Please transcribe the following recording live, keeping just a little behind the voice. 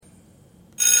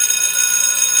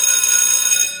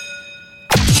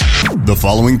The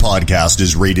following podcast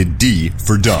is rated D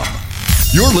for dumb.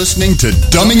 You're listening to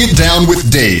Dumbing It Down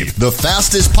with Dave, the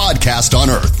fastest podcast on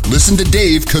earth. Listen to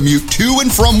Dave commute to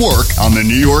and from work on the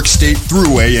New York State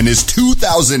Thruway in his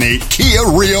 2008 Kia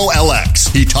Rio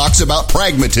LX. He talks about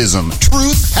pragmatism,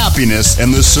 truth, happiness,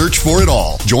 and the search for it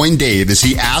all. Join Dave as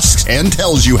he asks and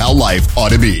tells you how life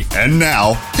ought to be. And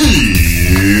now,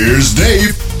 here's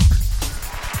Dave.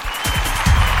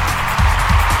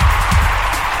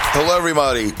 Hello,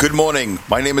 everybody. Good morning.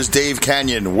 My name is Dave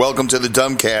Canyon. Welcome to the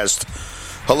Dumbcast.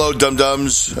 Hello,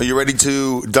 dum-dums. Are you ready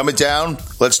to dumb it down?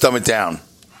 Let's dumb it down.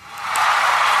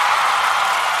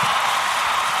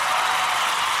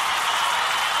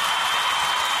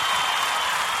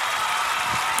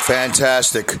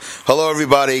 Fantastic. Hello,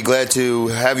 everybody. Glad to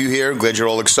have you here. Glad you're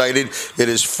all excited. It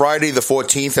is Friday the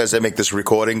 14th as I make this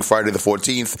recording, Friday the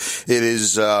 14th. It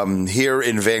is here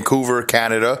in Vancouver,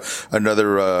 Canada,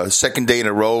 another second day in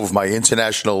a row of my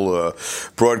international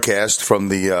broadcast from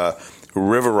the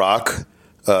River Rock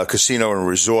Casino and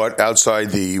Resort outside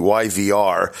the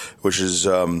YVR, which is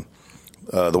the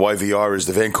YVR is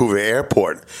the Vancouver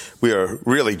Airport. We are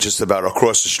really just about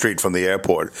across the street from the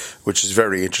airport, which is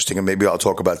very interesting, and maybe I'll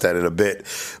talk about that in a bit.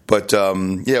 But,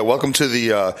 welcome to the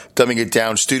Dumbing It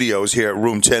Down studios here at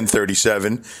room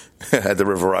 1037 at the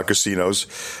River Rock Casinos.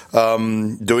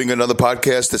 Doing another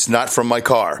podcast that's not from my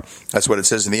car. That's what it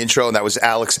says in the intro, and that was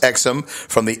Alex Exum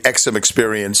from the Exum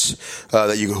Experience,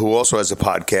 who also has a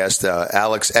podcast,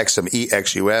 Alex Exum,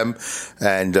 E-X-U-M,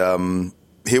 and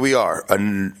here we are,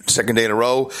 a second day in a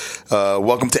row.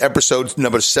 Welcome to episode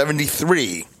number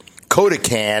 73. CODA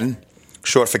Can,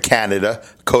 short for Canada,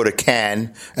 CODA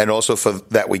Can, and also for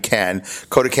That We Can.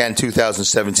 CODA Can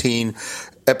 2017,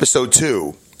 episode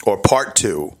 2, or part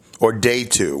 2, or day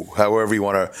 2, however you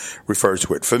want to refer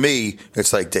to it. For me,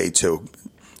 it's like day 2.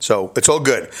 So it's all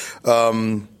good.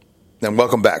 And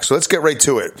welcome back. So let's get right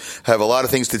to it. I have a lot of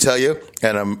things to tell you,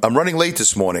 and I'm running late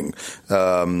this morning.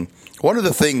 One of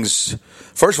the things,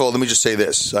 first of all, let me just say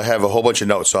this. I have a whole bunch of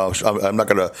notes, so I'm not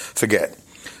going to forget.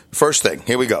 First thing,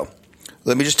 here we go.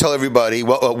 Let me just tell everybody,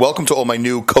 welcome to all my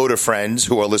new CODA friends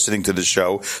who are listening to the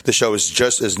show. The show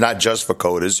is not just for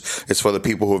CODAs. It's for the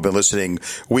people who have been listening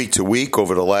week to week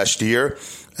over the last year.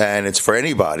 And it's for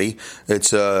anybody.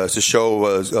 It's a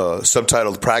show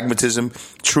subtitled Pragmatism,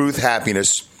 Truth,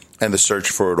 Happiness, and the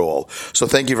Search for It All. So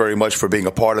thank you very much for being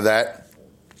a part of that.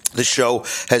 The show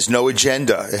has no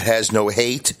agenda. It has no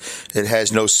hate. It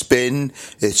has no spin.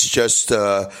 It's just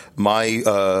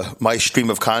my stream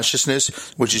of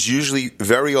consciousness, which is usually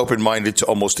very open-minded to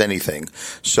almost anything.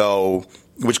 So,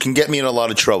 which can get me in a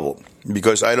lot of trouble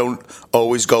because I don't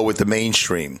always go with the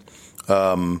mainstream.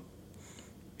 Then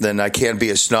I can't be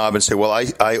a snob and say, well,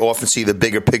 I often see the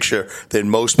bigger picture than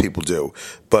most people do.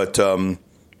 But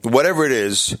whatever it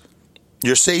is,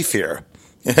 you're safe here.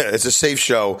 It's a safe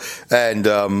show, and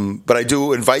but I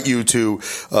do invite you to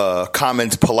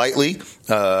comment politely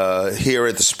here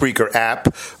at the Spreaker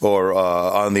app or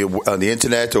on the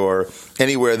internet or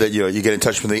anywhere that you get in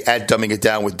touch with me at Dumbing It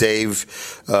Down with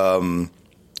Dave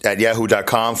at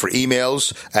yahoo.com for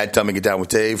emails, at Dumbing It Down with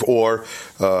Dave, or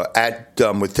at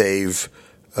Dumb with Dave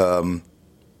on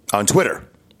Twitter.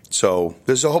 So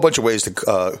there's a whole bunch of ways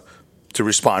to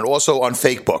respond. Also on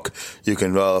Facebook, you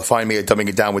can find me at Dumbing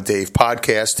It Down with Dave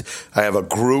podcast. I have a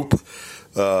group,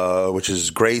 which is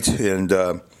great, and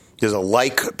there's a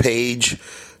like page,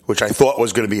 which I thought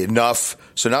was going to be enough.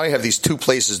 So now I have these two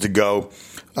places to go.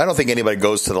 I don't think anybody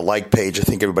goes to the like page. I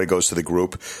think everybody goes to the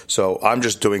group. So I'm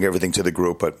just doing everything to the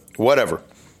group, but whatever.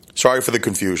 Sorry for the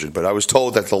confusion, but I was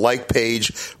told that the like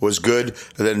page was good.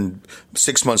 And then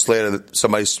 6 months later,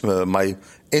 my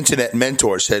internet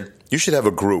mentor said, you should have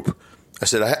a group. I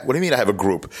said, what do you mean I have a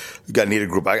group? You need a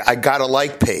group. I got a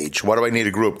like page. Why do I need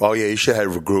a group? Oh, yeah, you should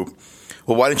have a group.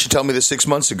 Well, why didn't you tell me this 6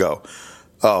 months ago?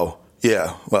 Oh,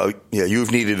 yeah. Well, yeah, you've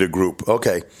needed a group.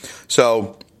 Okay.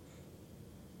 So,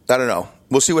 I don't know.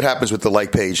 We'll see what happens with the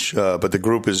like page, but the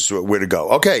group is where to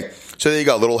go. Okay. So there you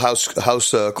go. Little house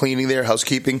cleaning there,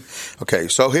 housekeeping. Okay.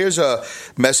 So here's a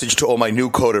message to all my new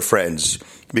CODA friends,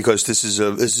 because this is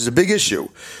a big issue,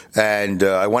 and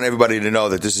I want everybody to know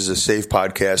that this is a safe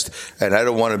podcast, and I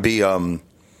don't want to be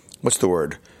what's the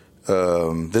word?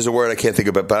 There's a word I can't think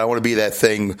of it, but I want to be that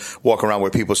thing walking around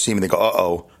where people see me and they go,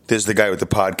 uh-oh, there's the guy with the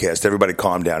podcast. Everybody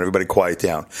calm down. Everybody quiet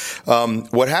down.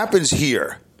 What happens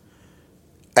here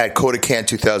at CODA Can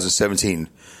 2017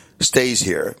 stays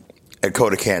here at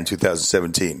CODA Can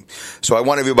 2017. So I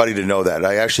want everybody to know that.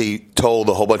 I actually told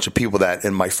a whole bunch of people that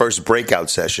in my first breakout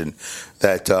session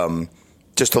that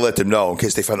just to let them know in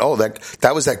case they find,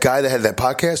 that was that guy that had that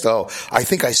podcast. Oh, I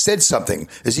think I said something.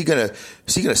 Is he gonna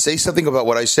say something about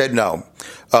what I said? No.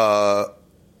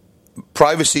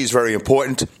 Privacy is very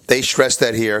important. They stress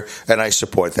that here, and I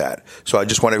support that. So I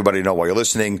just want everybody to know while you're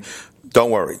listening,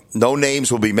 don't worry. No names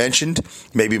will be mentioned.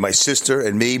 Maybe my sister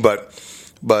and me, but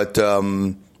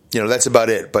that's about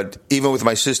it. But even with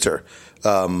my sister,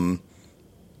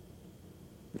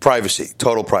 privacy,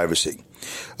 total privacy.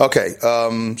 Okay,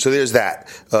 so there's that.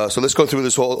 So let's go through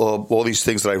this all these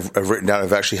things that I've written down. I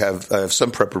have some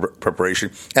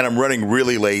preparation, and I'm running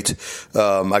really late.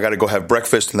 I got to go have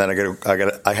breakfast, and then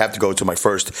I have to go to my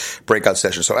first breakout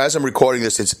session. So as I'm recording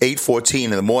this, it's 8:14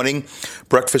 in the morning.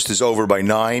 Breakfast is over by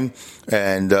 9,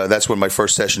 and that's when my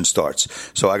first session starts.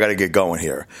 So I got to get going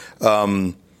here.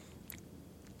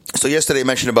 So yesterday I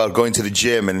mentioned about going to the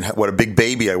gym and what a big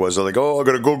baby I was. I was like, I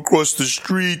got to go across the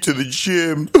street to the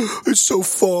gym. It's so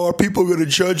far. People are going to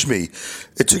judge me.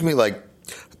 It took me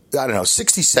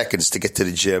 60 seconds to get to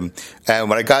the gym. And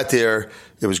when I got there,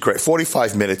 it was great.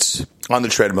 45 minutes on the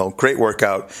treadmill. Great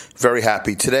workout. Very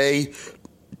happy. Today,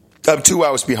 I'm 2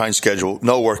 hours behind schedule.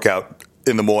 No workout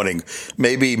in the morning.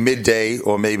 Maybe midday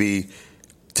or maybe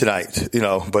tonight,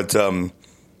 but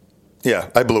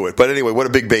yeah, I blew it. But anyway, what a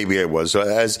big baby I was.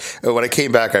 When I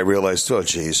came back, I realized, I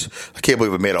can't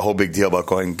believe I made a whole big deal about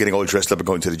getting all dressed up and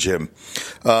going to the gym.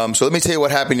 So let me tell you what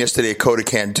happened yesterday at CODA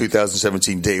Canton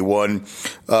 2017, day one.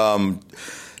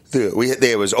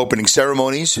 There was opening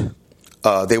ceremonies.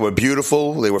 They were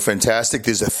beautiful. They were fantastic.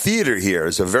 There's a theater here.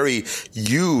 It's a very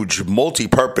huge,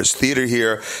 multi-purpose theater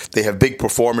here. They have big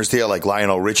performers there like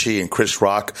Lionel Richie and Chris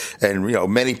Rock and,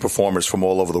 many performers from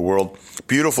all over the world.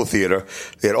 Beautiful theater.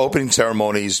 They had opening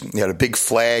ceremonies. They had a big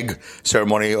flag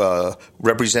ceremony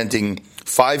representing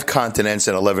 5 continents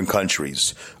and 11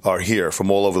 countries are here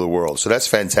from all over the world. So that's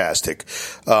fantastic.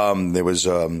 There was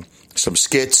some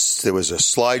skits, there was a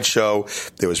slideshow,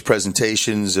 there was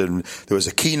presentations, and there was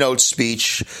a keynote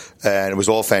speech, and it was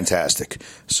all fantastic.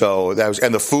 So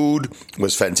and the food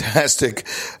was fantastic.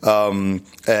 And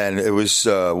it was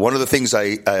one of the things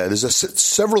there's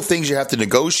several things you have to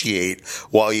negotiate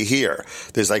while you're here.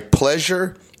 There's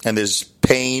pleasure and there's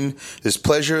pain. There's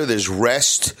pleasure, there's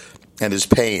rest, and there's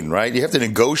pain, right? You have to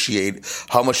negotiate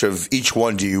how much of each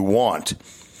one do you want.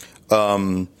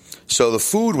 So the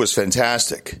food was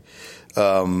fantastic.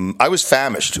 I was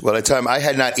famished. By the time I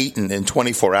had not eaten in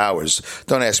 24 hours.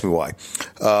 Don't ask me why.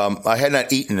 I had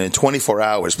not eaten in 24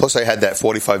 hours. Plus I had that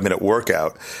 45-minute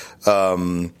workout.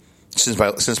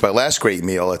 Since my last great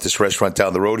meal at this restaurant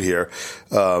down the road here,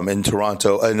 in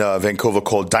Vancouver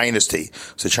called Dynasty.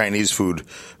 It's a Chinese food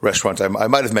restaurant. I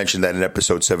might have mentioned that in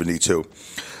episode 72.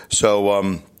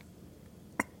 So,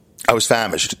 I was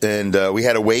famished, and we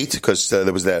had to wait because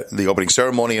there was the opening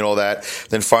ceremony and all that.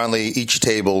 Then finally, each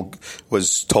table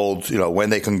was told,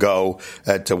 when they can go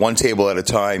at one table at a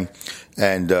time,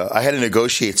 and I had to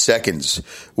negotiate seconds,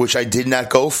 which I did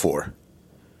not go for.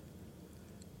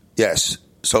 Yes,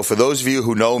 so for those of you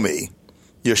who know me,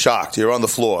 you're shocked. You're on the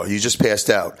floor. You just passed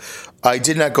out. I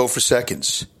did not go for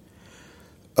seconds.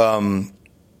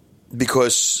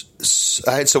 Because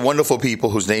I had some wonderful people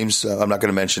whose names I'm not going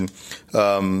to mention.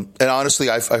 And honestly,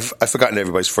 I've forgotten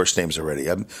everybody's first names already.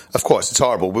 Of course, it's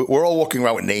horrible. We're all walking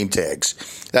around with name tags.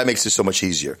 That makes it so much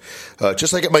easier.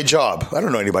 Just like at my job. I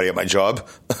don't know anybody at my job.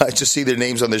 I just see their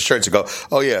names on their shirts and go,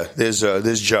 oh, yeah, there's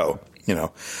Joe,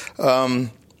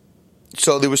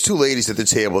 So there was 2 ladies at the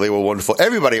table. They were wonderful.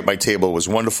 Everybody at my table was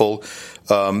wonderful.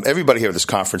 Everybody here at this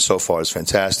conference so far is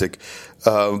fantastic.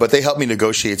 But they helped me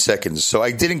negotiate seconds. So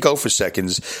I didn't go for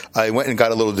seconds. I went and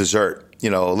got a little dessert, a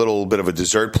little bit of a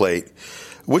dessert plate,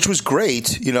 which was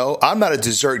great. I'm not a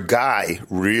dessert guy,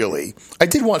 really. I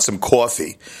did want some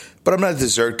coffee, but I'm not a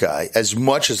dessert guy as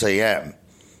much as I am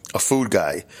a food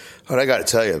guy. But I got to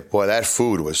tell you, boy, that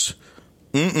food was,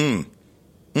 It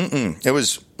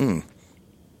was,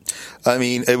 I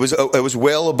mean, it was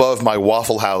well above my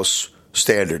Waffle House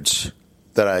standards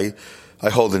that I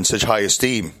hold in such high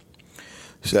esteem.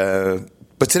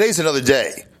 But today's another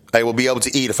day. I will be able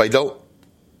to eat. If I don't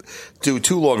do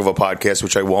too long of a podcast,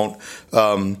 which I won't,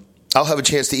 I'll have a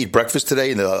chance to eat breakfast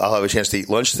today, and I'll have a chance to eat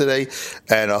lunch today,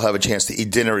 and I'll have a chance to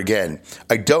eat dinner again.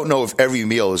 I don't know if every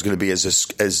meal is going to be as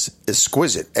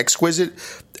exquisite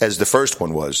as the first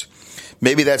one was.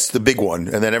 Maybe that's the big one,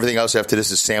 and then everything else after this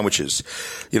is sandwiches,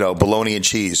 bologna and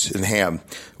cheese and ham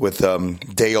with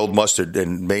day-old mustard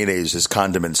and mayonnaise as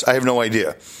condiments. I have no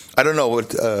idea. I don't know what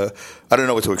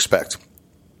to expect,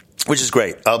 which is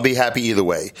great. I'll be happy either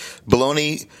way.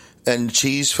 Bologna and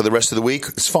cheese for the rest of the week,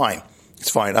 it's fine. It's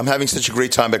fine. I'm having such a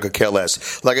great time I could care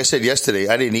less. Like I said yesterday,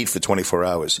 I didn't eat for 24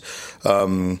 hours.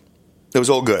 It was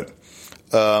all good.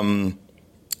 There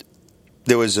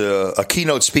was a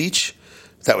keynote speech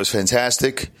that was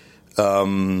fantastic,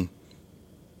 very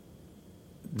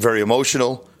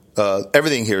emotional.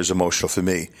 Everything here is emotional for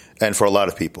me and for a lot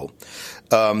of people.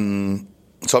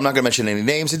 So I'm not going to mention any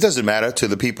names. It doesn't matter to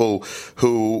the people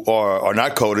who are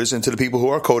not CODAs and to the people who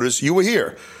are CODAs. You were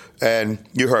here and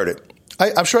you heard it.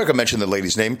 I'm sure I could mention the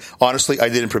lady's name. Honestly, I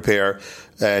didn't prepare,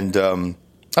 and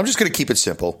I'm just going to keep it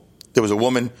simple. There was a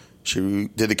woman. She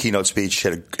did the keynote speech. She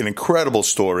had an incredible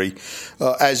story,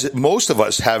 as most of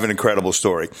us have an incredible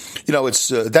story. You know,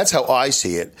 that's how I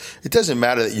see it. It doesn't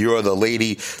matter that you're the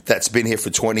lady that's been here for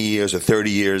 20 years or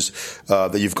 30 years,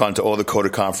 that you've gone to all the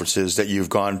CODA conferences, that you've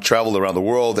traveled around the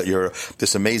world, that you're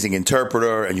this amazing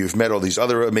interpreter, and you've met all these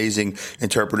other amazing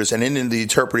interpreters. And in the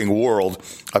interpreting world,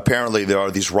 apparently there are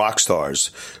these rock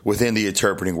stars within the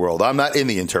interpreting world. I'm not in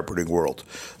the interpreting world,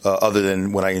 other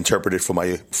than when I interpreted for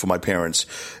my parents.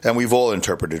 And we've all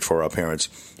interpreted for our parents.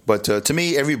 But to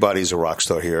me, everybody's a rock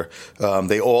star here.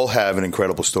 They all have an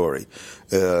incredible story.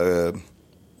 And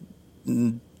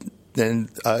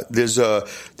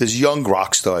there's young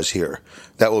rock stars here.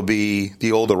 That will be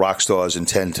the older rock stars in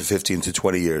 10 to 15 to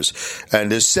 20 years.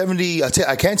 And there's 70,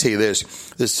 I can't tell you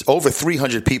this, there's over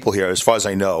 300 people here as far as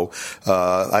I know.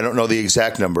 I don't know the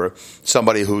exact number.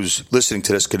 Somebody who's listening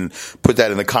to this can put that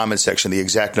in the comment section, the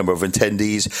exact number of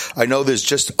attendees. I know there's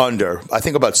just under, I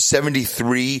think about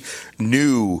 73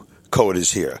 new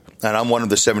CODAs here. And I'm one of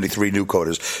the 73 new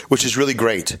CODAs, which is really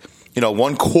great. You know,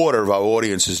 1/4 of our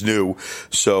audience is new,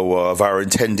 so of our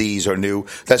attendees are new.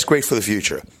 That's great for the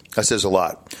future. That says a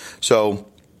lot. So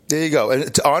there you go.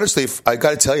 And honestly, I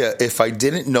got to tell you, if I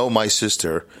didn't know my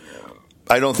sister,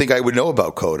 I don't think I would know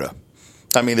about CODA.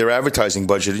 I mean, their advertising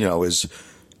budget, is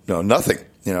nothing.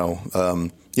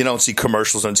 You don't see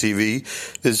commercials on TV.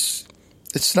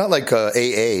 It's not like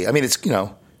AA. I mean, it's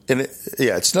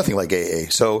it's nothing like AA.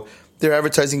 So their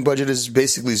advertising budget is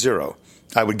basically zero,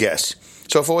 I would guess.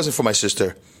 So if it wasn't for my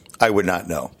sister, I would not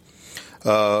know.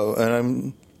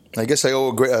 And I guess I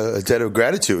owe a debt of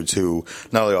gratitude to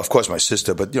not only, of course, my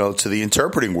sister, but, to the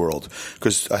interpreting world,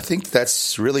 because I think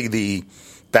that's really the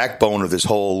backbone of this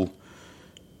whole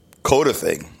CODA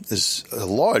thing is a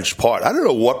large part. I don't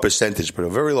know what percentage, but a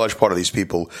very large part of these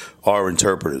people are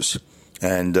interpreters,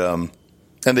 and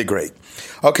they're great.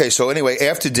 Okay, so anyway,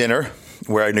 after dinner,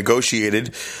 where I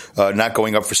negotiated not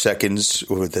going up for seconds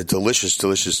with the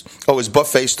delicious, oh, it's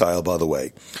buffet style, by the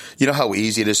way. You know how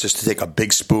easy it is just to take a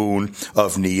big spoon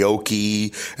of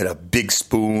gnocchi and a big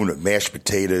spoon of mashed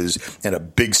potatoes and a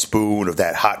big spoon of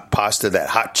that hot pasta, that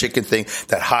hot chicken thing,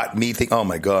 that hot meat thing. Oh,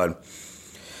 my God.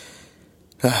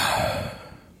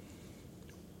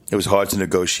 It was hard to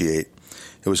negotiate.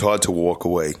 It was hard to walk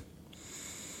away.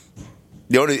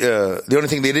 The only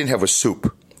thing they didn't have was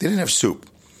soup. They didn't have soup.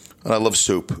 And I love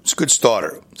soup. It's a good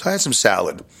starter. So I had some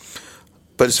salad.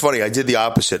 But it's funny, I did the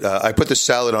opposite. I put the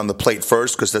salad on the plate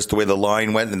first because that's the way the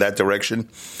line went in that direction.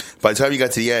 By the time you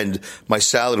got to the end, my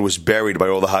salad was buried by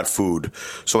all the hot food.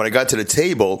 So when I got to the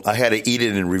table, I had to eat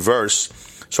it in reverse.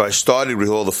 So I started with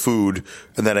all the food,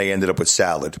 and then I ended up with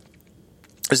salad.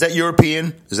 Is that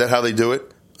European? Is that how they do it?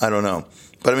 I don't know.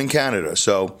 But I'm in Canada,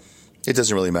 so it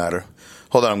doesn't really matter.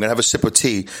 Hold on, I'm going to have a sip of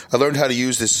tea. I learned how to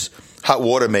use this hot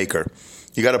water maker.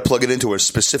 You got to plug it into a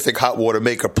specific hot water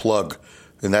maker plug,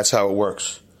 and that's how it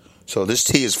works. So this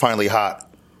tea is finally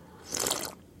hot.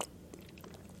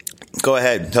 Go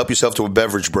ahead. Help yourself to a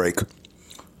beverage break.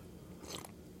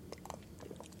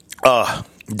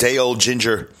 Day old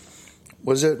ginger.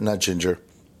 What is it? Not ginger.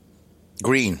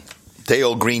 Green. Day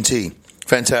old green tea.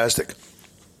 Fantastic.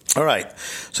 All right.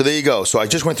 So there you go. So I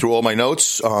just went through all my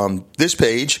notes on this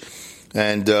page,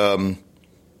 and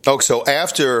so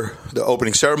after the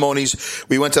opening ceremonies,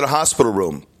 we went to the hospital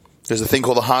room. There's a thing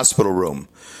called the hospital room.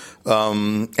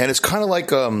 And it's kind of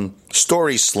like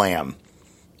Story Slam,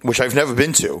 which I've never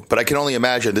been to, but I can only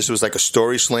imagine this was like a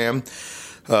Story Slam.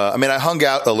 I hung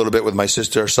out a little bit with my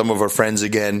sister, some of her friends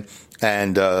again,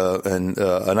 and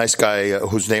a nice guy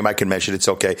whose name I can mention. It's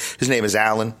okay. His name is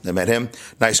Alan. I met him.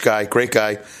 Nice guy, great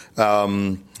guy.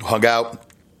 Hung out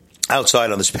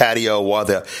outside on this patio while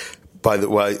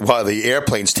the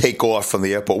airplanes take off from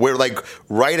the airport. We're like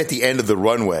right at the end of the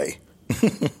runway.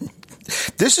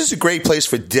 This is a great place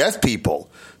for deaf people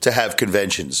to have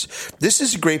conventions. This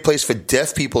is a great place for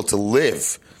deaf people to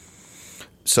live.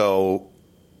 So,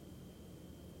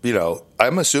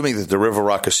 I'm assuming that the River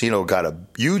Rock Casino got a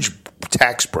huge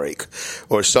tax break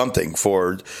or something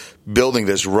for building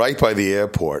this right by the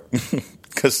airport.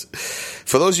 Because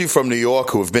for those of you from New York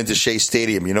who have been to Shea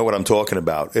Stadium, you know what I'm talking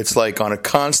about. It's like on a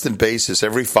constant basis,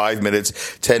 every 5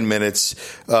 minutes, 10 minutes,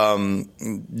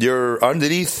 you're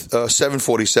underneath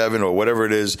 747 or whatever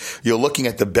it is. You're looking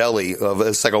at the belly of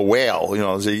it's like a whale. You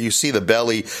know, you see the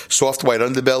belly, soft white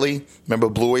underbelly. Remember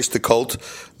Blue Oyster Cult?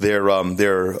 Their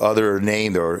other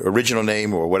name, their original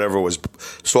name or whatever was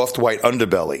soft white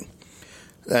underbelly.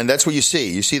 And that's what you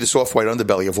see. You see the soft white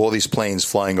underbelly of all these planes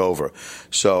flying over.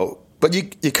 But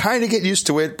you kind of get used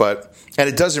to it, and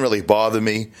it doesn't really bother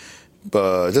me. It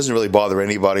doesn't really bother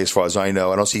anybody as far as I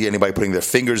know. I don't see anybody putting their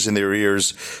fingers in their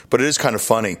ears, but it is kind of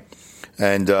funny.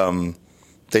 And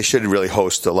they should really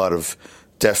host a lot of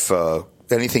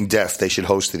anything deaf. They should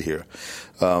host it here.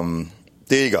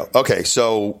 There you go. Okay,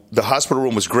 so the hospital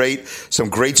room was great. Some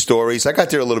great stories. I got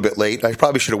there a little bit late. I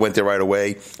probably should have went there right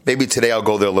away. Maybe today I'll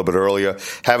go there a little bit earlier,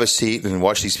 have a seat, and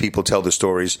watch these people tell the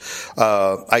stories.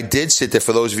 I did sit there,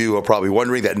 for those of you who are probably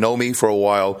wondering that know me for a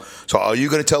while. So are you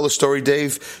going to tell a story,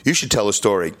 Dave? You should tell a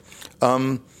story.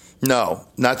 No,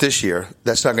 not this year.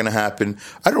 That's not going to happen.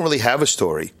 I don't really have a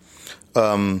story.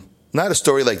 Not a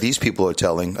story like these people are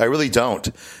telling. I really don't.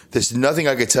 There's nothing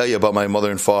I could tell you about my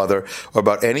mother and father or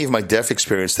about any of my deaf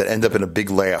experience that end up in a big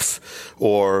laugh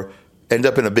or end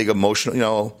up in a big emotional,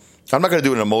 I'm not going to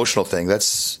do an emotional thing. I'm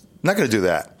not going to do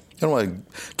that. I don't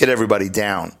want to get everybody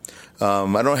down.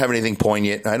 I don't have anything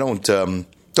poignant. I don't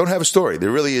have a story. There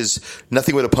really is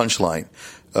nothing with a punchline.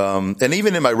 And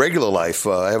even in my regular life,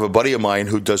 I have a buddy of mine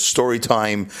who does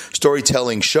storytelling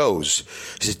shows.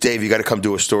 He says, Dave, you got to come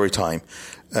do a story time.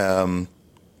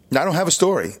 I don't have a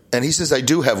story. And he says, I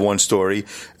do have one story.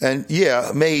 And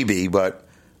yeah, maybe, but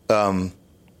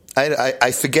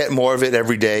I forget more of it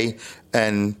every day.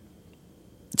 And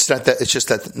it's just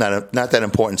not that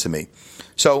important to me.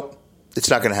 So it's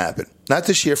not going to happen. Not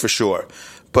this year for sure.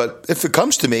 But if it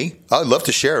comes to me, I'd love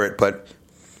to share it. But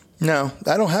no,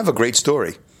 I don't have a great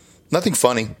story. Nothing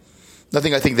funny.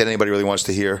 Nothing I think that anybody really wants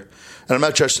to hear. And I'm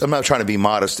not trying to be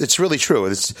modest. It's really true.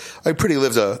 I pretty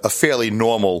lived a fairly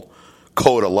normal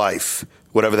CODA life,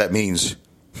 whatever that means.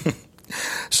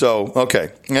 So,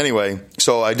 okay. Anyway,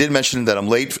 so I did mention that I'm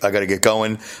late. I got to get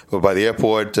going by the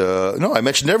airport. No, I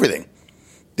mentioned everything.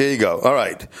 There you go. All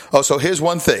right. Oh, so here's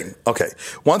one thing. Okay.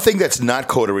 One thing that's not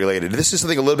CODA related. This is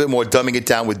something a little bit more dumbing it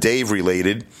down with Dave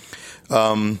related.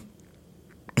 And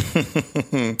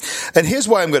here's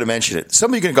why I'm going to mention it.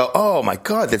 Some of you are going to go, oh my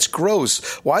God, that's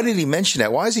gross. Why did he mention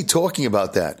that? Why is he talking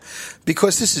about that?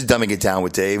 Because this is dumbing it down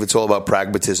with Dave. It's all about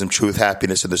pragmatism, truth,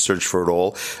 happiness, and the search for it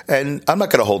all. And I'm not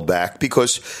going to hold back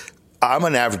because I'm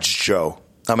an average Joe.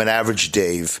 I'm an average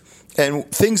Dave. And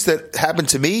things that happen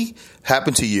to me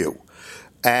happen to you.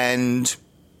 And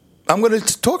I'm going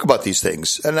to talk about these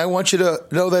things, and I want you to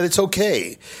know that it's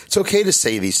okay. It's okay to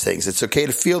say these things. It's okay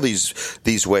to feel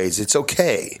these ways. It's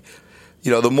okay.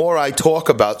 The more I talk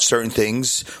about certain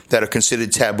things that are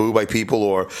considered taboo by people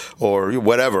or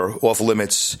whatever, off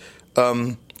limits,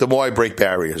 the more I break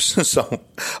barriers. So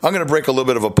I'm going to break a little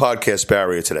bit of a podcast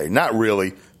barrier today. Not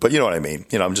really, but you know what I mean.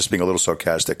 I'm just being a little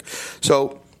sarcastic.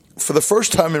 So for the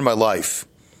first time in my life,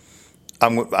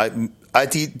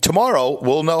 tomorrow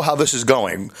we'll know how this is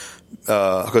going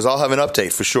because I'll have an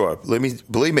update for sure.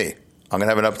 Believe me, I'm going to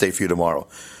have an update for you tomorrow.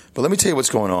 But let me tell you what's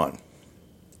going on.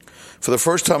 For the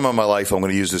first time in my life, I'm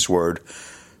going to use this word.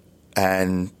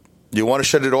 And you want to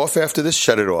shut it off after this?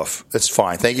 Shut it off. It's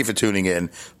fine. Thank you for tuning in.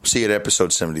 See you at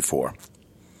episode 74.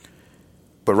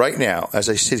 But right now, as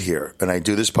I sit here and I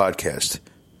do this podcast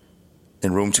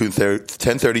in room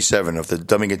 1037 of the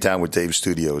Dumbing It Down with Dave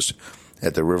studios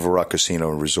at the River Rock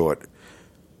Casino and Resort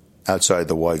outside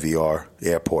the YVR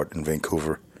airport in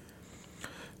Vancouver,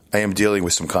 I am dealing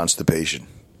with some constipation.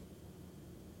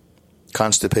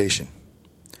 Constipation.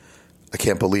 I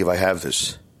can't believe I have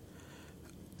this.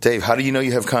 Dave, how do you know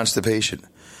you have constipation?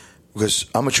 Because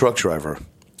I'm a truck driver.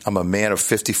 I'm a man of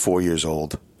 54 years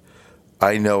old.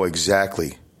 I know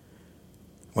exactly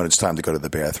when it's time to go to the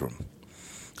bathroom.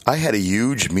 I had a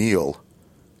huge meal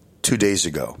 2 days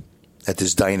ago at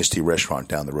this Dynasty restaurant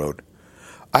down the road.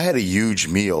 I had a huge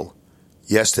meal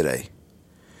yesterday.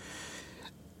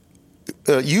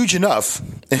 Huge enough,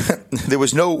 there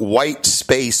was no white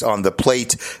space on the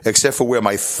plate except for where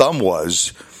my thumb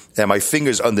was and my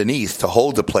fingers underneath to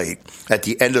hold the plate at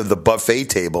the end of the buffet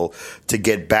table to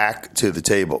get back to the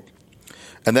table.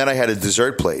 And then I had a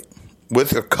dessert plate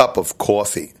with a cup of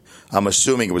coffee. I'm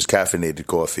assuming it was caffeinated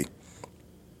coffee.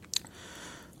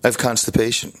 I have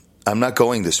constipation. I'm not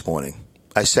going this morning.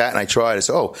 I sat and I tried. I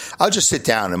said, "Oh, I'll just sit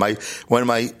down." And when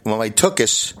my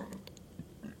tuchus,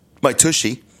 my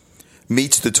tushy,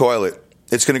 meets the toilet,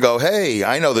 it's going to go, "Hey,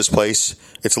 I know this place.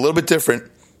 It's a little bit different.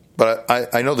 but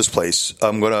I know this place.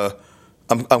 I'm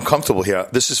comfortable here.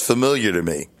 This is familiar to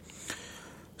me.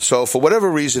 So for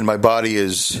whatever reason, my body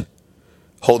is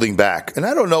holding back. And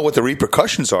I don't know what the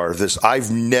repercussions are of this. I've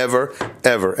never,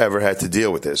 ever, ever had to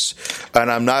deal with this.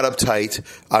 And I'm not uptight.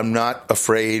 I'm not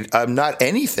afraid. I'm not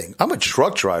anything. I'm a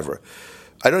truck driver.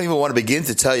 I don't even want to begin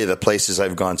to tell you the places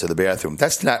I've gone to the bathroom.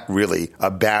 That's not really a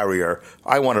barrier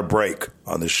I want to break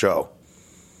on the show.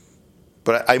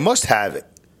 But I must have it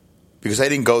because I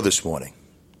didn't go this morning.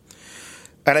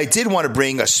 And I did want to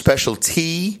bring a special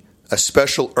tea, a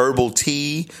special herbal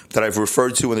tea that I've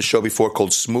referred to in the show before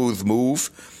called Smooth Move.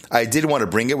 I did want to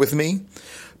bring it with me,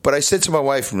 but I said to my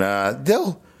wife, I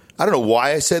don't know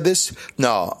why I said this.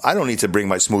 No, I don't need to bring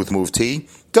my Smooth Move tea.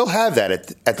 They'll have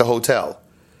that at the hotel.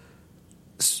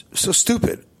 So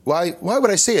stupid. Why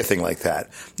would I say a thing like that?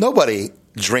 Nobody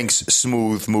drinks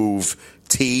Smooth Move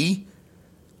tea.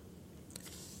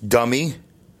 Dummy.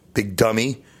 Big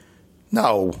dummy.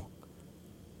 No.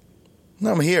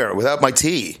 I'm here without my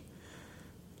tea.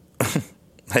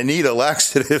 I need a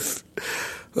laxative.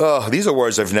 Oh, these are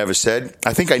words I've never said.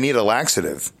 I think I need a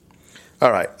laxative.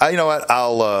 All right. You know what?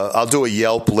 I'll do a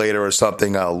Yelp later or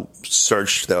something. I'll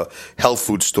search the health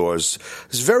food stores.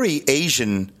 It's very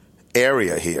Asian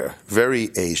area here. Very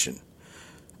Asian.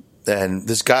 And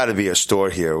there's got to be a store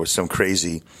here with some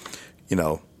crazy,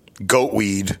 goat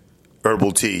weed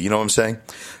herbal tea. You know what I'm saying?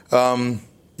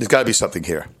 There's got to be something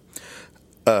here.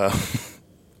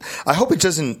 I hope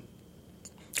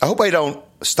I don't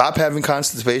stop having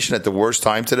constipation at the worst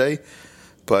time today,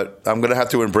 but I'm going to have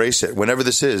to embrace it. Whenever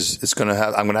this is, I'm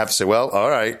going to have to say, well, all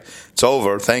right, it's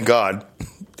over. Thank God.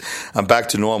 I'm back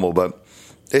to normal, but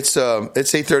it's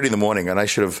 8:30 in the morning and I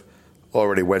should have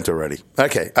already went already.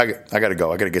 Okay. I got to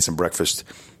go. I got to get some breakfast.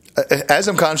 As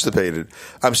I'm constipated,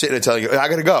 I'm sitting there telling you, I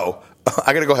got to go.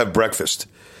 I got to go have breakfast.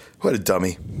 What a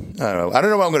dummy. I don't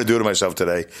know what I'm going to do to myself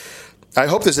today. I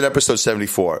hope there's an episode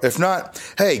 74. If not,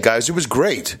 hey, guys, it was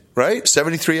great, right?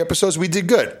 73 episodes. We did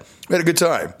good. We had a good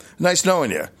time. Nice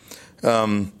knowing you.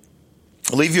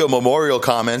 Leave you a memorial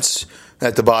comments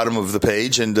at the bottom of the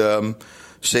page and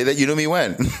say that you knew me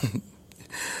when.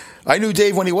 I knew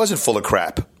Dave when he wasn't full of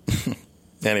crap.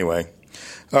 Anyway.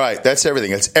 All right, that's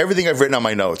everything. That's everything I've written on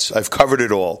my notes. I've covered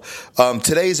it all.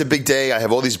 Today is a big day. I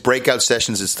have all these breakout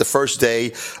sessions. It's the first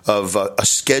day of a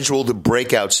scheduled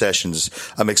breakout sessions.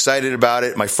 I'm excited about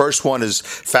it. My first one is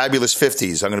Fabulous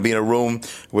 50s. I'm going to be in a room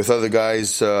with other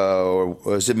guys. Or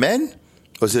is it men?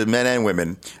 Or is it men and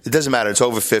women? It doesn't matter. It's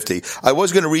over 50. I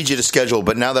was going to read you the schedule,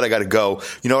 but now that I got to go,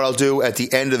 you know what I'll do? At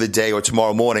the end of the day or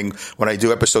tomorrow morning when I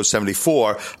do episode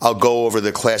 74, I'll go over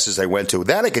the classes I went to.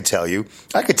 That I could tell you.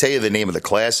 I could tell you the name of the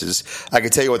classes. I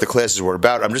could tell you what the classes were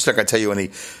about. I'm just not going to tell you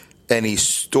any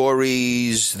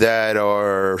stories that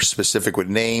are specific with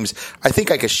names. I think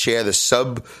I could share the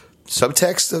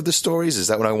subtext of the stories. Is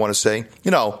that what I want to say?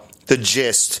 The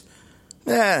gist.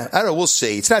 I don't know. We'll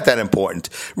see. It's not that important.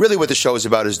 Really what the show is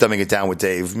about is dumbing it down with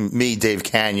Dave, me, Dave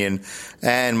Canyon,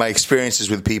 and my experiences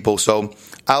with people. So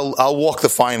I'll walk the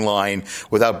fine line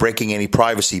without breaking any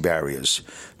privacy barriers.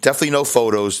 Definitely no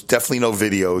photos. Definitely no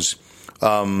videos.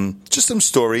 Just some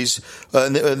stories.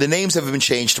 The names have been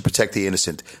changed to protect the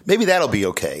innocent. Maybe that'll be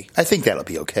okay. I think that'll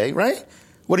be okay, right?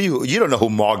 You don't know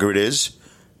who Margaret is.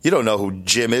 You don't know who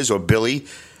Jim is or Billy.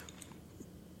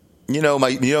 You know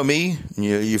me.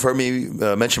 You've heard me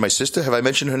mention my sister. Have I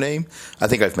mentioned her name? I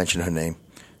think I've mentioned her name.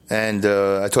 And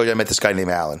I told you I met this guy named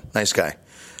Alan. Nice guy.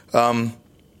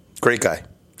 Great guy.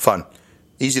 Fun.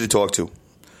 Easy to talk to.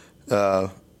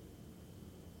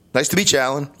 Nice to meet you,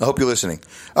 Alan. I hope you're listening.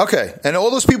 Okay. And all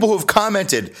those people who have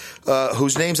commented,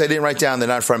 whose names I didn't write down, they're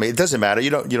not in front of me. It doesn't matter.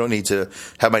 You don't need to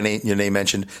have your name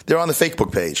mentioned. They're on the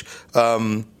Facebook page.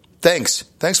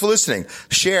 Thanks for listening.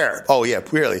 Share. Oh, yeah,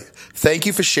 really. Thank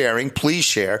you for sharing. Please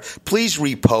share. Please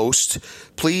repost.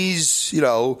 Please,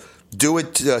 do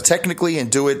it technically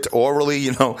and do it orally,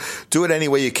 do it any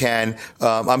way you can.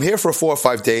 I'm here for 4 or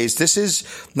 5 days. This is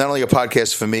not only a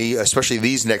podcast for me, especially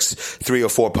these next 3 or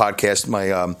 4 podcasts, my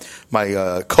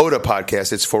CODA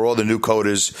podcast. It's for all the new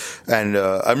coders. And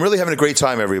I'm really having a great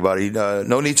time, everybody.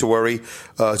 No need to worry.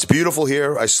 It's beautiful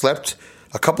here. I slept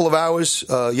a couple of hours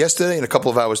yesterday and a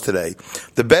couple of hours today.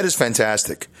 The bed is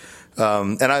fantastic.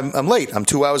 And I'm late. I'm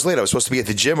 2 hours late. I was supposed to be at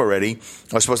the gym already.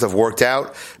 I was supposed to have worked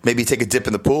out, maybe take a dip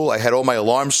in the pool. I had all my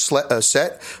alarms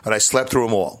set, and I slept through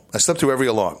them all. I slept through every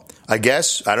alarm. I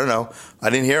guess. I don't know. I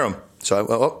didn't hear them.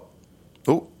 So,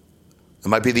 it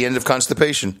might be the end of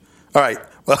constipation. All right.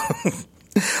 Well,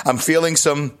 I'm feeling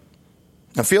some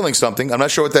I'm feeling something. I'm not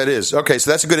sure what that is. Okay,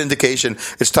 so that's a good indication.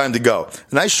 It's time to go.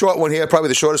 A nice short one here, probably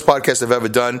the shortest podcast I've ever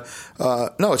done.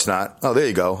 No, it's not. Oh, there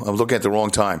you go. I was looking at the wrong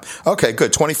time. Okay,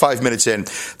 good. 25 minutes in.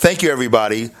 Thank you,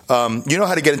 everybody. You know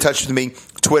how to get in touch with me.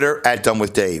 Twitter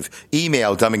 @DumbWithDave.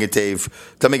 Email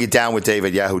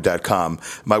dumbingitdownwithdave@yahoo.com.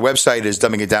 My website is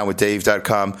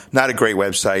dumbingitdownwithdave.com. Not a great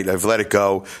website. I've let it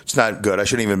go. It's not good. I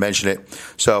shouldn't even mention it.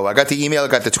 So I got the email. I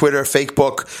got the Twitter,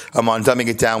 Facebook. I'm on Dumbing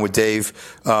It Down with Dave.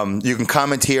 You can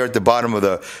comment here at the bottom of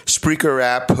the Spreaker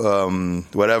app,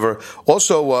 whatever.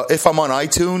 Also, if I'm on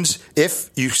iTunes,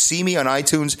 if you see me on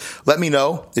iTunes, let me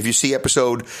know if you see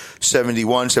episode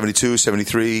 71, 72,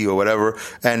 73, or whatever.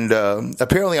 And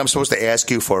apparently I'm supposed to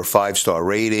ask you for a 5-star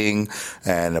rating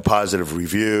and a positive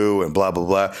review and blah, blah,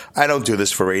 blah. I don't do this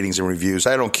for ratings and reviews.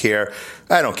 I don't care.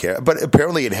 But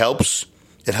apparently it helps.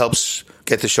 It helps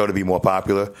get the show to be more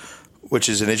popular, which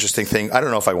is an interesting thing. I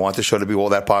don't know if I want the show to be all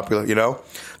that popular,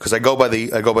 because I go by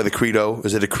the credo.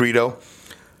 Is it a credo?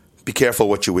 Be careful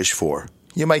what you wish for.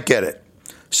 You might get it.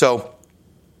 So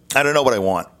I don't know what I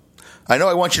want. I know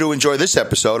I want you to enjoy this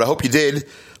episode. I hope you did.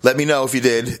 Let me know if you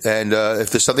did. And if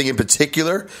there's something in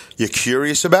particular you're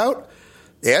curious about,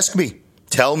 ask me.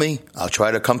 Tell me. I'll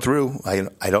try to come through. I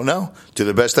don't know. Do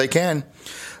the best I can.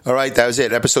 All right, that was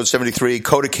it. Episode 73,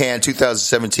 CODA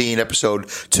 2017, Episode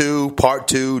 2, Part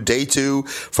 2, Day 2,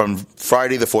 from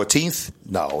Friday the 14th.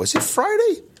 No, is it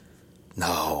Friday?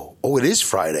 No. Oh, it is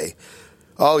Friday.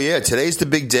 Oh, yeah, today's the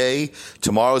big day.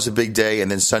 Tomorrow's a big day.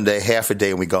 And then Sunday, half a day,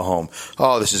 and we go home.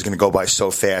 Oh, this is going to go by so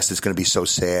fast. It's going to be so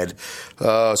sad.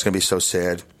 Oh, it's going to be so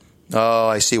sad. Oh,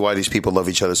 I see why these people love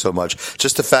each other so much.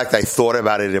 Just the fact I thought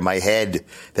about it in my head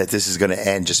that this is going to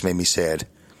end just made me sad.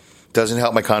 Doesn't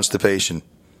help my constipation,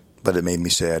 but it made me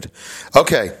sad.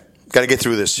 Okay, got to get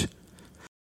through this.